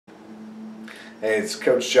Hey, it's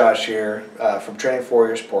Coach Josh here from Training for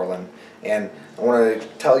Warriors Portland, and I want to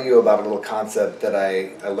tell you about a little concept that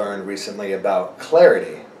I learned recently about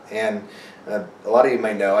clarity. And a lot of you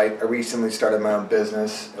may know, I recently started my own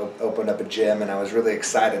business, opened up a gym, and I was really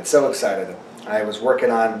excited, so excited. I was working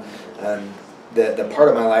on the part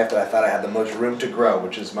of my life that I thought I had the most room to grow,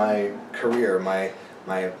 which is my career, my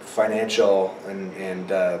financial and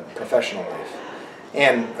professional life.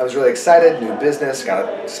 And I was really excited, new business, got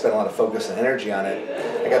to spend a lot of focus and energy on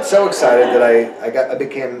it. I got so excited that I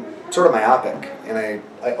became sort of myopic, and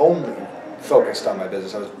I only focused on my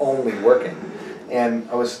business. I was only working. And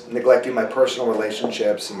I was neglecting my personal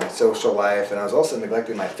relationships and my social life, and I was also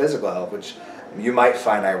neglecting my physical health, which you might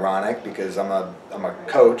find ironic because I'm a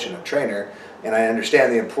coach and a trainer, and I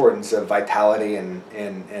understand the importance of vitality and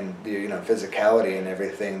physicality and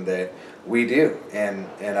everything that we do, and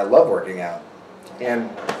I love working out.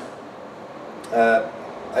 And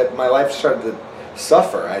my life started to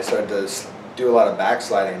suffer. I started to do a lot of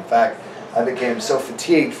backsliding. In fact, I became so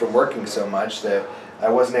fatigued from working so much that I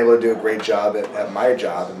wasn't able to do a great job at my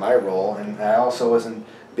job and my role, and I also wasn't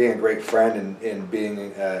being a great friend and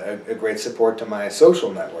being a great support to my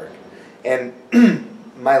social network. And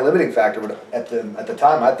my limiting factor at the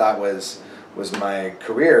time I thought was my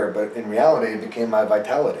career, but in reality it became my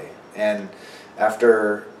vitality. And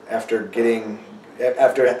after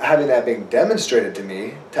having that being demonstrated to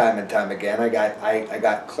me time and time again, I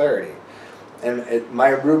got clarity. And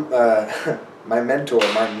my mentor,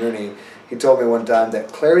 Martin Rooney, he told me one time that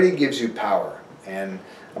clarity gives you power. And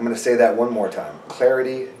I'm going to say that one more time.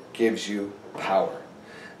 Clarity gives you power.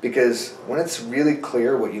 Because when it's really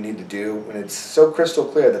clear what you need to do, when it's so crystal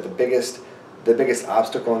clear that the biggest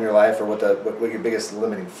obstacle in your life, or what your biggest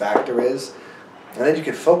limiting factor is, and then you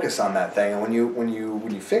can focus on that thing, and when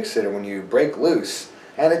you fix it, or when you break loose,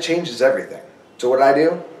 and it changes everything. So what did I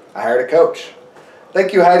do? I hired a coach.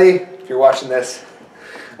 Thank you, Heidi, if you're watching this.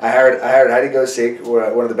 I hired Heidi Gosek,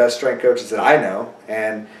 one of the best strength coaches that I know,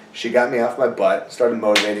 and she got me off my butt, started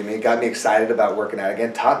motivating me, got me excited about working out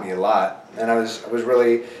again, taught me a lot, and I was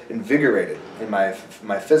really invigorated in my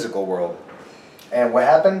physical world. And what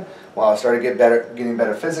happened? Well, I started getting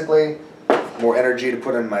better physically, more energy to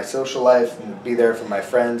put in my social life and be there for my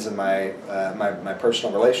friends and my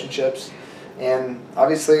personal relationships, and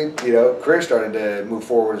obviously, career started to move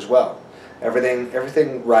forward as well.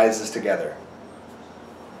 Everything rises together.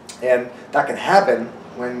 And that can happen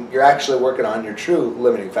when you're actually working on your true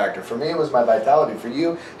limiting factor. For me, it was my vitality. For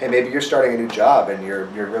you, hey, maybe you're starting a new job and you're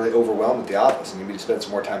really overwhelmed with the office and you need to spend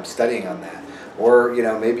some more time studying on that. Or,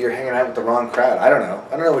 maybe you're hanging out with the wrong crowd. I don't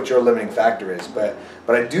know what your limiting factor is, but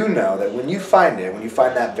I do know that when you find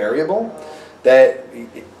that variable, that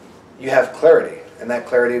you have clarity, and that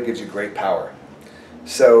clarity gives you great power.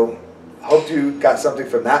 So, hope you got something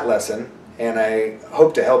from that lesson, and I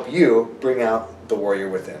hope to help you bring out the warrior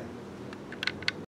within.